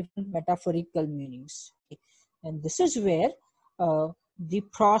many different metaphorical meanings. Okay. And this is where the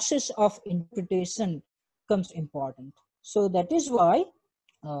process of interpretation becomes important. So that is why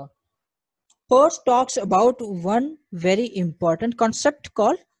uh, Peirce talks about one very important concept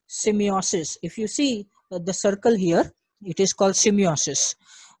called semiosis. If you see the circle here, it is called semiosis.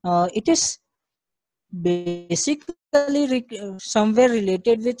 It is basically somewhere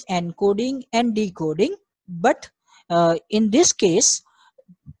related with encoding and decoding, but in this case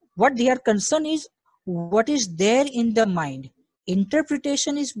what they are concerned is what is there in the mind.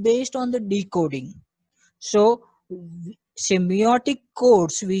 Interpretation is based on the decoding. So semiotic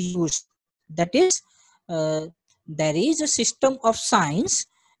codes we use, that is there is a system of science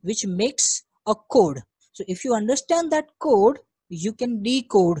which makes a code. So if you understand that code, you can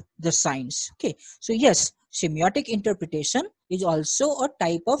decode the science. Okay, so yes, semiotic interpretation is also a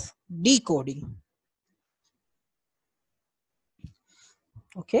type of decoding.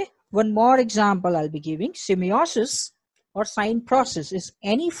 Okay, one more example I'll be giving. Semiosis or sign process is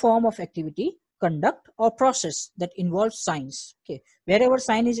any form of activity, conduct, or process that involves signs. Okay, wherever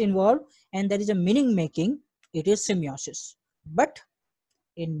sign is involved and there is a meaning making, it is semiosis. But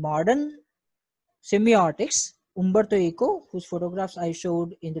in modern semiotics, Umberto Eco, whose photographs I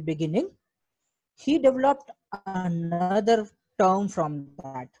showed in the beginning, he developed another term from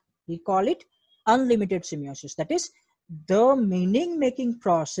that. He call it unlimited semiosis. That is, the meaning making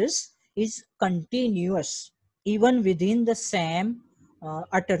process is continuous even within the same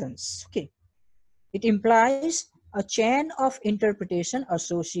utterance. Okay, it implies a chain of interpretation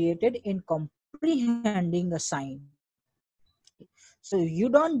associated in comprehending a sign. So you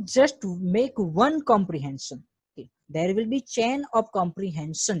don't just make one comprehension. Okay, there will be chain of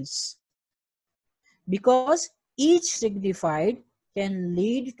comprehensions because each signified can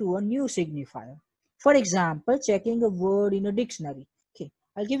lead to a new signifier. For example, checking a word in a dictionary. Okay,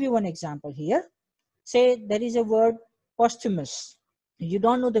 I'll give you one example here. Say there is a word posthumous. You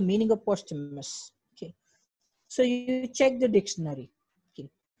don't know the meaning of posthumous. Okay, so you check the dictionary. Okay,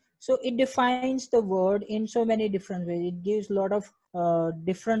 so it defines the word in so many different ways. It gives a lot of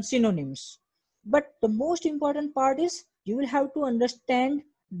different synonyms. But the most important part is you will have to understand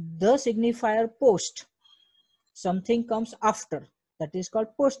the signifier post. Something comes after, that is called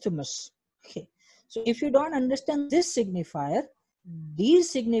posthumous. Okay, so if you don't understand this signifier,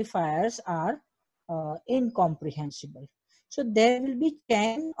 these signifiers are incomprehensible. So there will be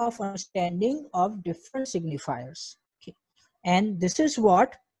chain of understanding of different signifiers. Okay, and this is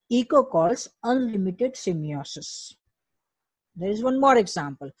what Eco calls unlimited semiosis. There is one more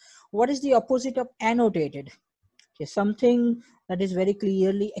example. What is the opposite of annotated? Okay, something that is very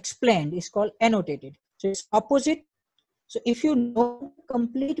clearly explained is called annotated. So it's opposite. So if you know the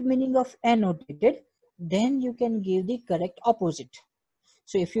complete meaning of annotated, then you can give the correct opposite.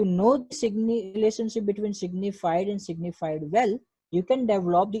 So if you know the relationship between signified and signified well, you can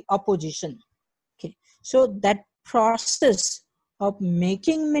develop the opposition. Okay, so that process of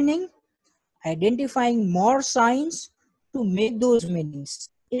making meaning, identifying more signs to make those meanings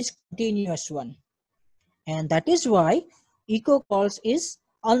is continuous one. And that is why Eco calls is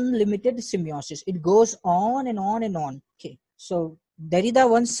unlimited semiosis. It goes on and on and on. Okay, so Derrida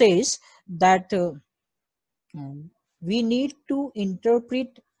once says that we need to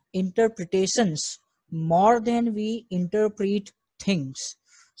interpret interpretations more than we interpret things.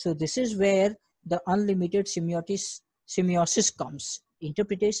 So this is where the unlimited semiosis comes.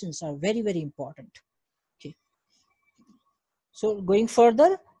 Interpretations are very, very important. Okay. So going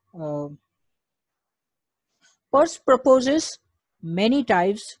further, uh, Peirce proposes many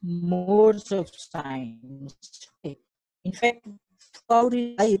types, modes of science. Okay. In fact, throughout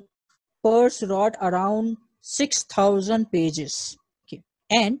his life, Peirce wrote around 6,000 pages. Okay.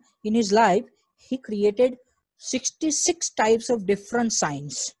 And in his life, he created 66 types of different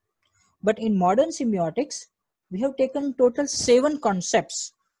signs. But in modern semiotics, we have taken total 7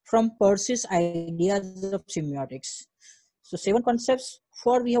 concepts from Peirce's ideas of semiotics. So 7 concepts,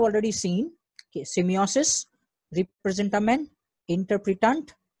 4 we have already seen. Okay, semiosis, representamen,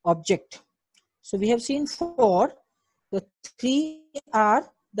 interpretant, object. So we have seen 4. The 3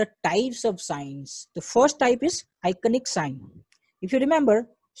 are the types of signs. The first type is iconic sign. If you remember,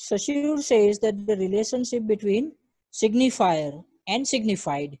 Saussure says that the relationship between signifier and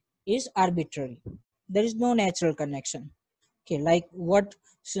signified is arbitrary. There is no natural connection. Okay, like what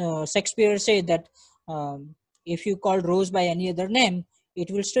Shakespeare said that if you call Rose by any other name,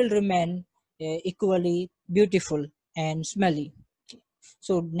 it will still remain equally beautiful and smelly. Okay.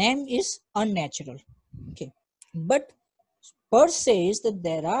 So name is unnatural. Okay, but Peirce says that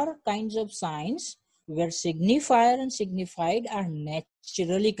there are kinds of signs where signifier and signified are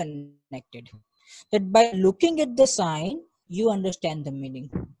naturally connected. That by looking at the sign, you understand the meaning.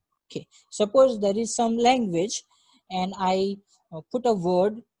 Okay, suppose there is some language and I put a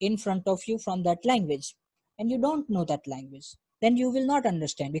word in front of you from that language and you don't know that language, then you will not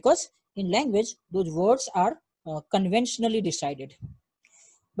understand because in language those words are conventionally decided.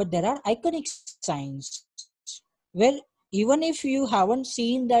 But there are iconic signs where even if you haven't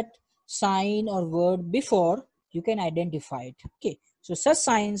seen that sign or word before, you can identify it. Okay, so such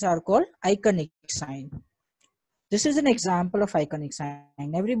signs are called iconic sign. This is an example of iconic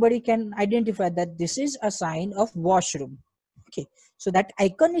sign. Everybody can identify that this is a sign of washroom. Okay, so that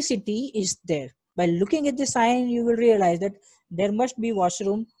iconicity is there. By looking at the sign, you will realize that there must be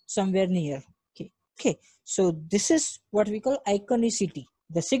washroom somewhere near. Okay, okay. So this is what we call iconicity.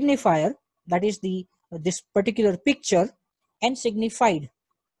 The signifier, that is the this particular picture, and signified,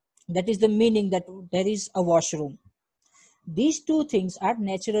 that is the meaning that there is a washroom. These two things are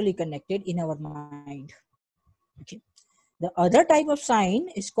naturally connected in our mind. Okay. The other type of sign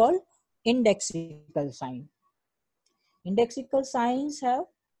is called indexical sign. Indexical signs have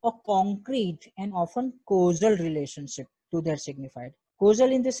a concrete and often causal relationship to their signified.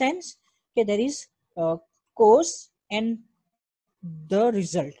 Causal in the sense, okay, there is a cause and the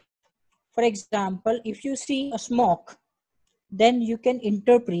result. For example, if you see a smoke, then you can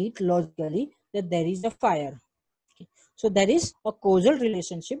interpret logically that there is a fire. Okay. So there is a causal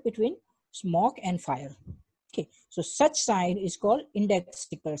relationship between smoke and fire. Okay, so such sign is called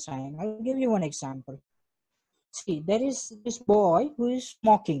indexical sign. I'll give you one example. See, there is this boy who is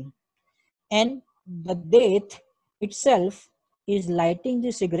smoking, and the death itself is lighting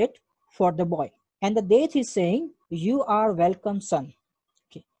the cigarette for the boy. And the death is saying, "You are welcome, son."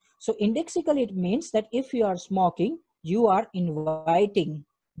 Okay. So indexical, it means that if you are smoking, you are inviting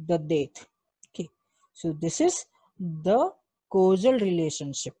the death. Okay. So this is the causal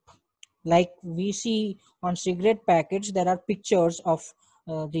relationship. Like we see on cigarette packets, there are pictures of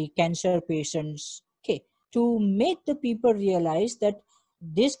the cancer patients. Okay. To make the people realize that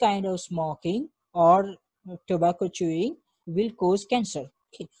this kind of smoking or tobacco chewing will cause cancer.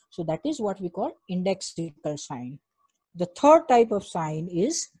 Okay. So that is what we call indexical sign. The third type of sign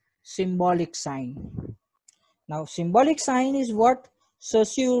is symbolic sign. Now, symbolic sign is what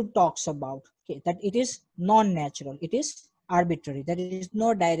Saussure talks about. Okay, that it is non-natural, it is arbitrary. There is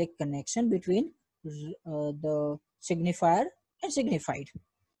no direct connection between the signifier and signified.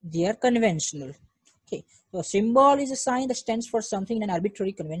 They are conventional. Okay, so a symbol is a sign that stands for something in an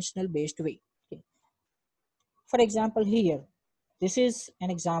arbitrary, conventional based way. Okay. For example, here, this is an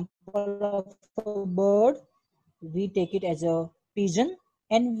example of a bird. We take it as a pigeon,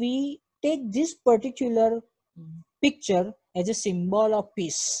 and we take this particular picture as a symbol of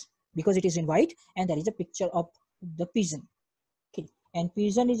peace because it is in white and there is a picture of the pigeon. Okay, and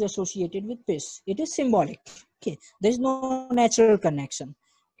pigeon is associated with peace. It is symbolic. Okay, there is no natural connection.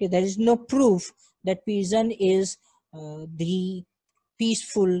 Okay, there is no proof that pigeon is the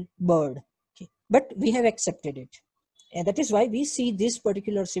peaceful bird. Okay, but we have accepted it, and that is why we see this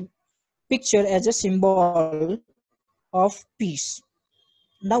particular picture as a symbol of peace.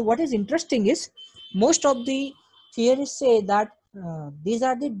 Now, what is interesting is most of the theorists say that these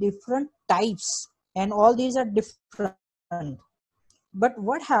are the different types and all these are different. But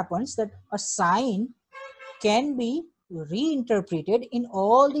what happens that a sign can be reinterpreted in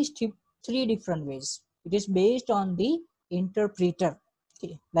all these three different ways. It is based on the interpreter.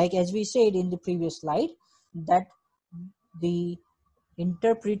 Okay. Like as we said in the previous slide, that the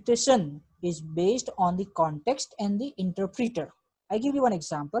interpretation is based on the context and the interpreter. I give you one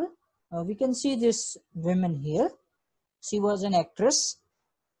example. We can see this woman here. She was an actress.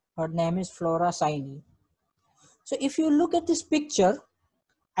 Her name is Flora Saini. So if you look at this picture,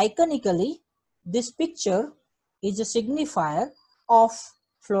 iconically, this picture is a signifier of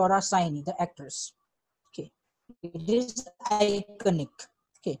Flora Saini, the actress. Okay, it is iconic.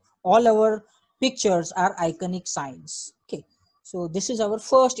 Okay, all our pictures are iconic signs. Okay, so this is our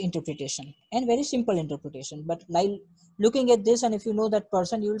first interpretation and very simple interpretation. But like looking at this, and if you know that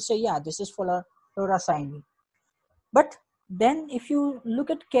person, you will say, yeah, this is Flora Saini. But then if you look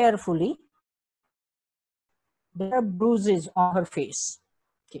at carefully, there are bruises on her face.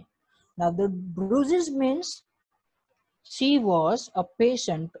 Okay, now the bruises means she was a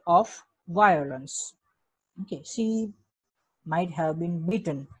patient of violence. Okay, she might have been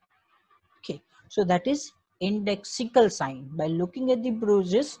beaten. Okay, so that is indexical sign. By looking at the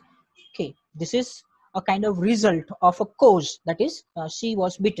bruises, okay, this is a kind of result of a cause, that is she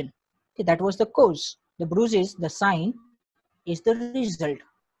was beaten. Okay, that was the cause. The bruises, the sign, is the result.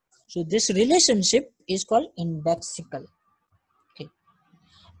 So this relationship is called indexical. Okay,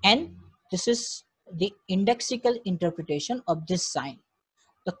 and this is the indexical interpretation of this sign.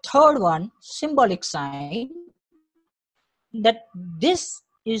 The third one, symbolic sign, that this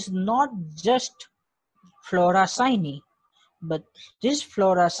is not just flora sine, but this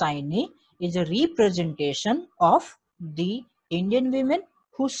flora sine is a representation of the Indian women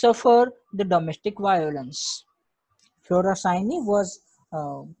who suffer the domestic violence. Flora sine was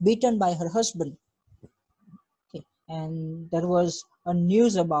beaten by her husband. Okay, and there was a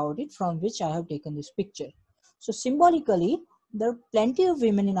news about it from which I have taken this picture. So symbolically, there are plenty of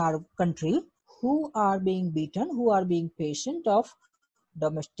women in our country who are being beaten, who are being patient of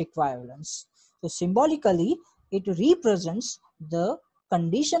domestic violence. So symbolically, it represents the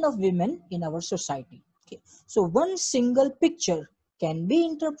condition of women in our society. Okay. So one single picture can be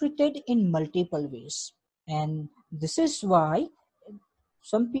interpreted in multiple ways, and this is why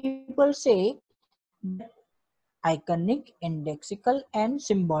some people say that iconic, indexical, and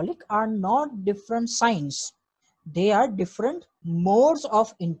symbolic are not different signs. They are different modes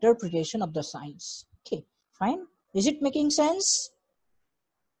of interpretation of the signs. Okay, fine. Is it making sense?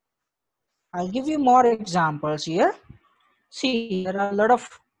 I'll give you more examples here. See, there are a lot of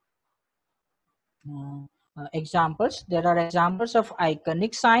uh, examples. There are examples of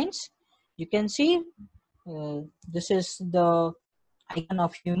iconic signs. You can see this is the icon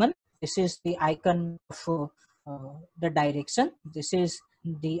of human. This is the icon of the direction. This is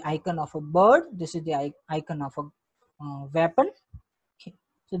the icon of a bird. This is the icon of a weapon. Okay.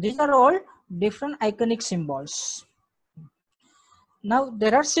 So these are all different iconic symbols. Now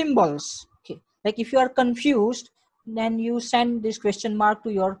there are symbols. Okay, like if you are confused, then you send this question mark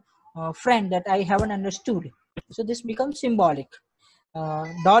to your friend that I haven't understood. So this becomes symbolic.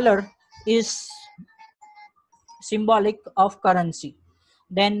 Dollar is symbolic of currency.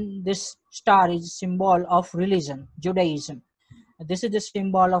 Then this star is symbol of religion, Judaism. This is the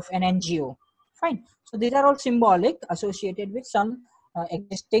symbol of an NGO. Fine. So these are all symbolic, associated with some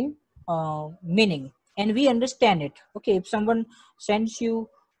existing meaning, and we understand it. Okay, if someone sends you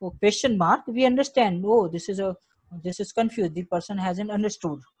a question mark, we understand. Oh, this is confused. The person hasn't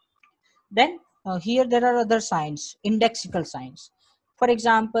understood. Then here there are other signs, indexical signs. For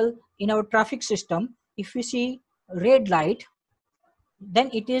example, in our traffic system, if we see red light, then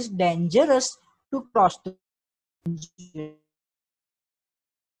it is dangerous to cross the road.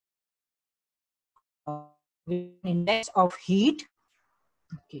 With an index of heat.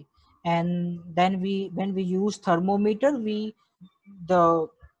 Okay, and then when we use thermometer, we the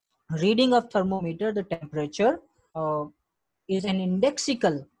reading of thermometer, the temperature uh, is an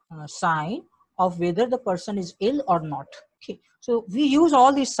indexical sign of whether the person is ill or not. Okay, so we use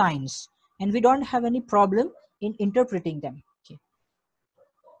all these signs and we don't have any problem in interpreting them. Okay,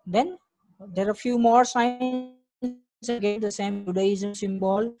 then there are a few more signs again, the same Judaism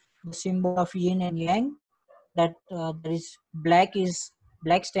symbol, the symbol of yin and yang, that black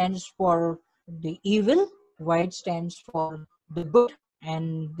stands for the evil, white stands for the good,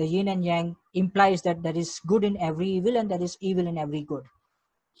 and the yin and yang implies that there is good in every evil and there is evil in every good.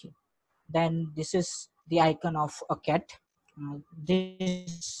 Okay. Then this is the icon of a cat.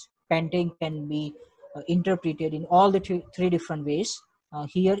 This painting can be interpreted in all the three different ways.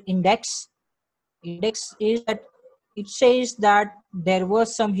 Here index is that it says that there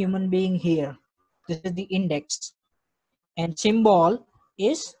was some human being here. this is the index, and symbol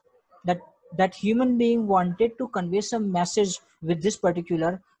is that that human being wanted to convey some message with this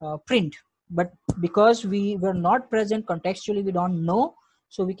particular print, but because we were not present contextually, we don't know,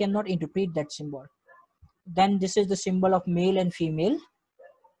 so we cannot interpret that symbol. Then this is the symbol of male and female.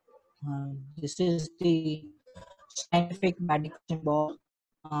 This is the scientific medical symbol.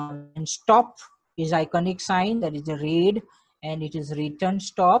 Then stop is iconic sign, that is the red, and it is written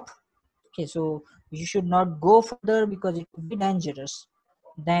stop. Okay, so you should not go further because it could be dangerous.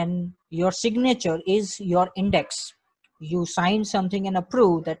 Then your signature is your index. You sign something and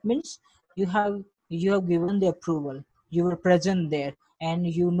approve, that means you have given the approval, you were present there and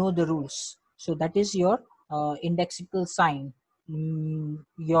you know the rules, so that is your indexical sign.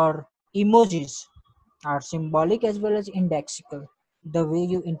 Your emojis are symbolic as well as indexical, the way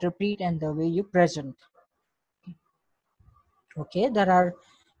you interpret and the way you present. Okay, there are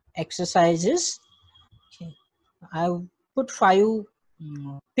exercises. Okay. I've put 5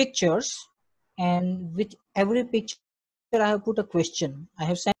 pictures, and with every picture I have put a question. I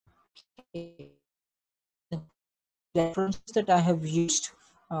have sent. Okay. These are the references that I have used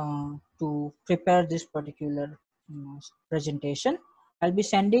to prepare this particular presentation. I'll be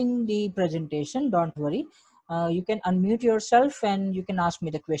sending the presentation. Don't worry. You can unmute yourself and you can ask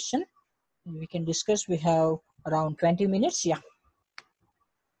me the question. We can discuss. We have around 20 minutes. Yeah.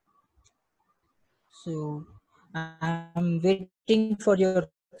 So I'm waiting for your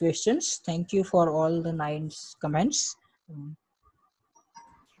questions. Thank you for all the nice comments. Um,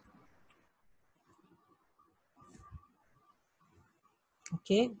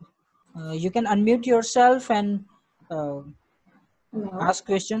 okay, you can unmute yourself and uh, Hello. ask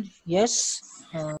question. Yes.